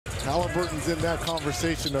Halliburton's in that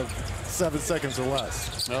conversation of 7 seconds or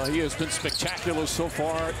less. Well, he has been spectacular so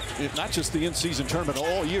far, not just the in-season tournament,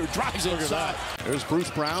 all year. Drives inside. There's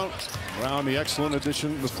Bruce Brown. Brown, the excellent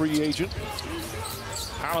addition, the free agent.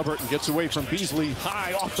 Halliburton gets away from Beasley,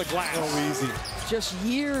 high off the glass. So easy. Just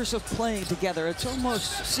years of playing together. It's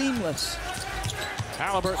almost seamless.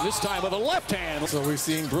 Halliburton this time with a left hand. So we've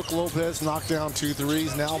seen Brook Lopez knock down 2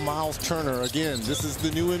 threes. Now Miles Turner. Again, this is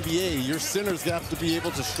the new NBA. Your centers have to be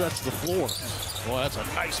able to stretch the floor. Well, that's a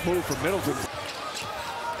nice move from Middleton.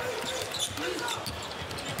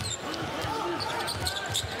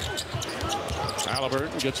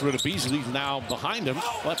 Halliburton gets rid of Beasley, now behind him.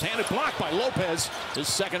 Left-handed block by Lopez. His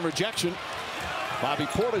second rejection. Bobby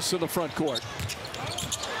Portis in the front court.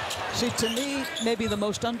 See, to me, maybe the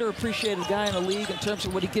most underappreciated guy in the league in terms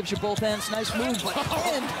of what he gives you both ends. Nice move, but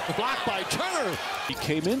blocked by Turner. He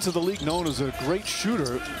came into the league known as a great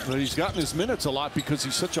shooter, but he's gotten his minutes a lot because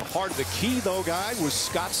he's such a hard. The key, though, guy, was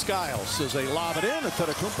Scott Skiles. As they lob it in,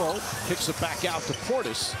 Antetokounmpo kicks it back out to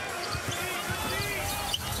Portis.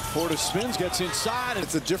 Portis spins, gets inside.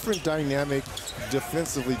 It's a different dynamic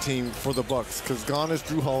defensively team for the Bucks because gone is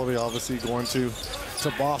Drew Holiday, obviously going to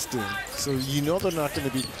Boston. So you know they're not going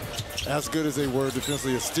to be as good as they were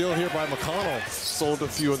defensively. It's still here by McConnell. Sold a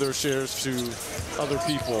few of their shares to other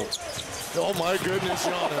people. Oh my goodness,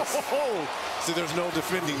 Giannis. See, there's no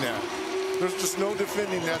defending that. There's just no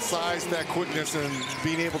defending that size, that quickness, and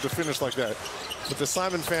being able to finish like that. But the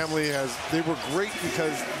Simon family they were great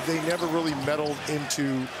because they never really meddled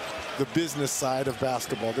into the business side of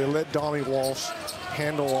basketball. They let Donnie Walsh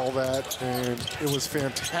handle all that, and it was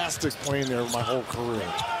fantastic playing there my whole career.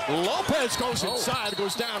 Lopez goes inside,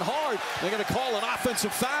 goes down hard. They're going to call an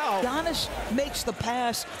offensive foul. Giannis makes the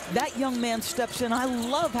pass. That young man steps in. I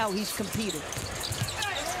love how he's competing.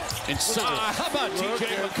 Inside. How about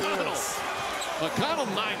J.H.Moon?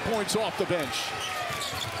 McConnell 9 points off the bench.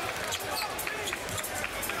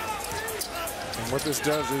 And what this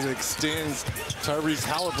does is it extends Tyrese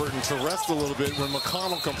Halliburton to rest a little bit when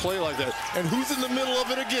McConnell can play like that. And who's in the middle of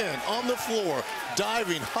it again? On the floor,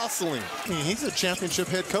 diving, hustling. I mean, he's a championship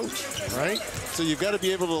head coach, right? So you've got to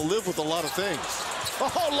be able to live with a lot of things.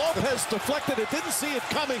 Oh, Lopez deflected it, didn't see it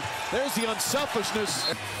coming. There's the unselfishness.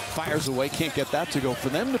 Fires away, can't get that to go. For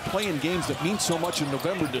them to play in games that mean so much in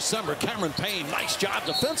November, December, Cameron Payne, nice job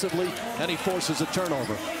defensively, and he forces a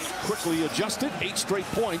turnover. Quickly adjusted, 8 straight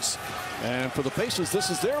points. And for the Pacers, this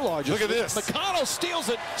is their largest. Look at this. McConnell steals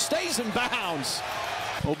it, stays in bounds.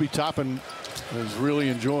 Obi Toppin is really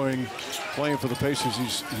enjoying playing for the Pacers.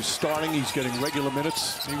 He's starting, he's getting regular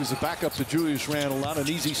minutes. He was a backup to Julius Randle, not an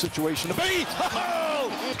easy situation to be.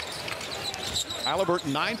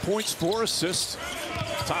 Halliburton, 9 points, 4 assists.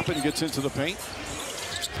 Toppin gets into the paint.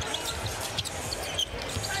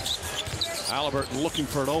 Halliburton looking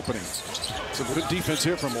for an opening. Some good defense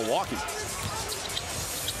here from Milwaukee.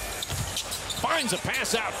 Finds a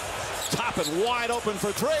pass out. Toppin wide open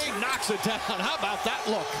for three. Knocks it down. How about that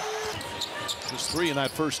look? Just 3 in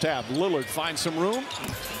that first half. Lillard finds some room,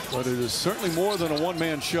 but it is certainly more than a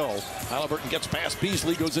one-man show. Halliburton gets past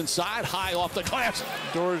Beasley, goes inside, high off the glass.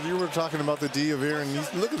 George, you were talking about the D of Aaron.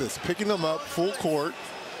 Look at this, picking them up full court.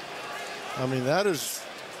 I mean, that is,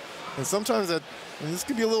 and sometimes this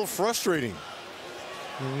can be a little frustrating.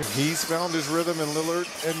 He's found his rhythm, and Lillard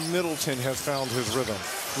and Middleton has found his rhythm.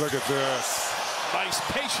 Look at this. Nice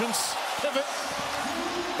patience, pivot.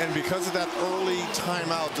 And because of that early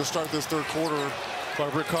timeout to start this third quarter by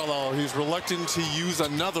Rick Carlisle, he's reluctant to use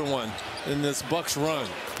another one in this Bucks run.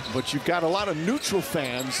 But you've got a lot of neutral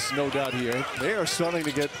fans, no doubt here. They are starting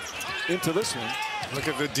to get into this one. Look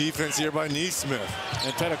at the defense here by Neesmith.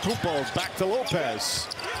 And Antetokounmpo back to Lopez.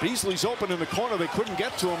 Beasley's open in the corner. They couldn't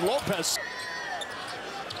get to him. Lopez.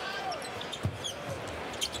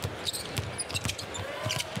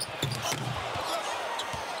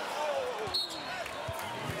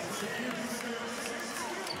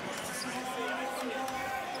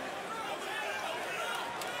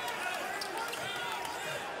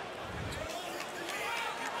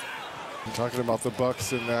 I'm talking about the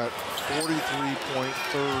Bucks in that 43-point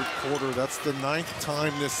third quarter. That's the 9th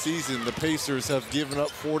time this season the Pacers have given up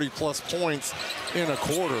 40-plus points in a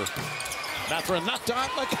quarter. Not for a nut dot.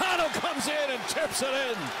 McConnell comes in and tips it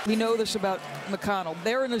in. We know this about McConnell.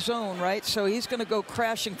 They're in a zone, right? So he's going to go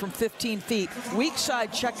crashing from 15 feet. Weak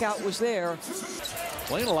side checkout was there.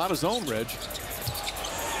 Playing a lot of zone, Reg.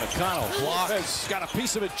 McConnell blocked. Got a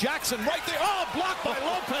piece of it. Jackson right there. Oh, blocked by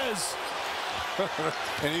Lopez.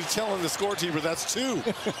 And he's telling the scorekeeper that's 2.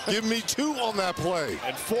 Give me 2 on that play.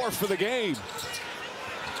 And 4 for the game.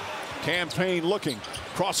 Cam Payne looking.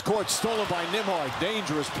 Cross court stolen by Nimhard.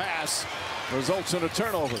 Dangerous pass. Results in a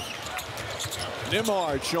turnover.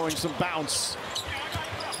 Nimhard showing some bounce.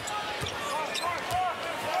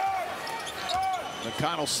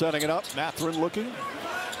 McConnell setting it up. Mathurin looking.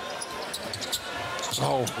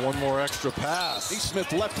 Oh, one more extra pass.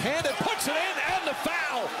 Smith left-handed, puts it in, and the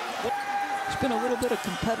foul. It's been a little bit of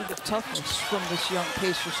competitive toughness from this young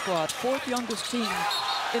Pacer squad. Fourth youngest team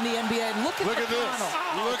in the NBA. Look at this.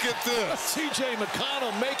 Look at this.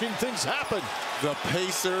 J.H.Moon making things happen. The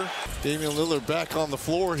Pacer. Damian Lillard back on the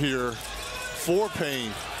floor here for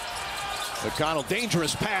Payne. McConnell,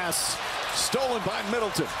 dangerous pass. Stolen by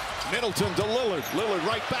Middleton. Middleton to Lillard. Lillard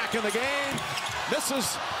right back in the game.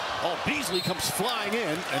 Misses. Oh, Beasley comes flying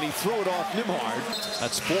in, and he threw it off Nimhard.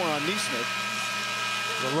 That's 4 on Nesmith.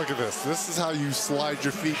 Well, look at this. This is how you slide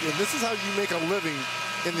your feet, and this is how you make a living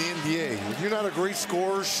in the NBA. If you're not a great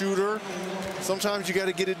scorer, shooter, sometimes you got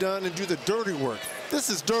to get it done and do the dirty work.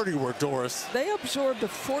 This is dirty work, Doris. They absorbed a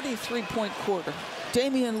 43-point quarter.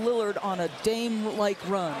 Damian Lillard on a Dame-like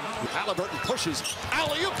run. Halliburton pushes.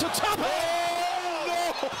 Alley-oop to top.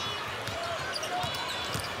 Oh, no!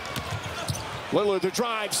 Lillard the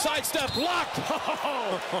drive, sidestep, blocked.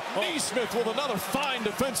 Oh, Nesmith with another fine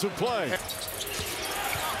defensive play.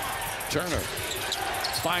 Turner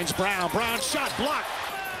finds Brown. Brown shot blocked.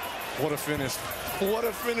 What a finish. What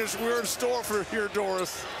a finish we're in store for here,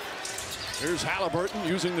 Doris. Here's Halliburton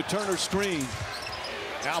using the Turner screen.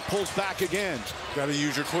 Now pulls back again. Got to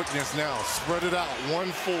use your quickness now. Spread it out.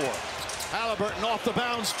 1-4. Halliburton off the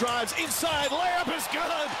bounce, drives inside. Layup is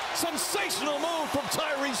good. Sensational move from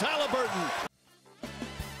Tyrese Halliburton.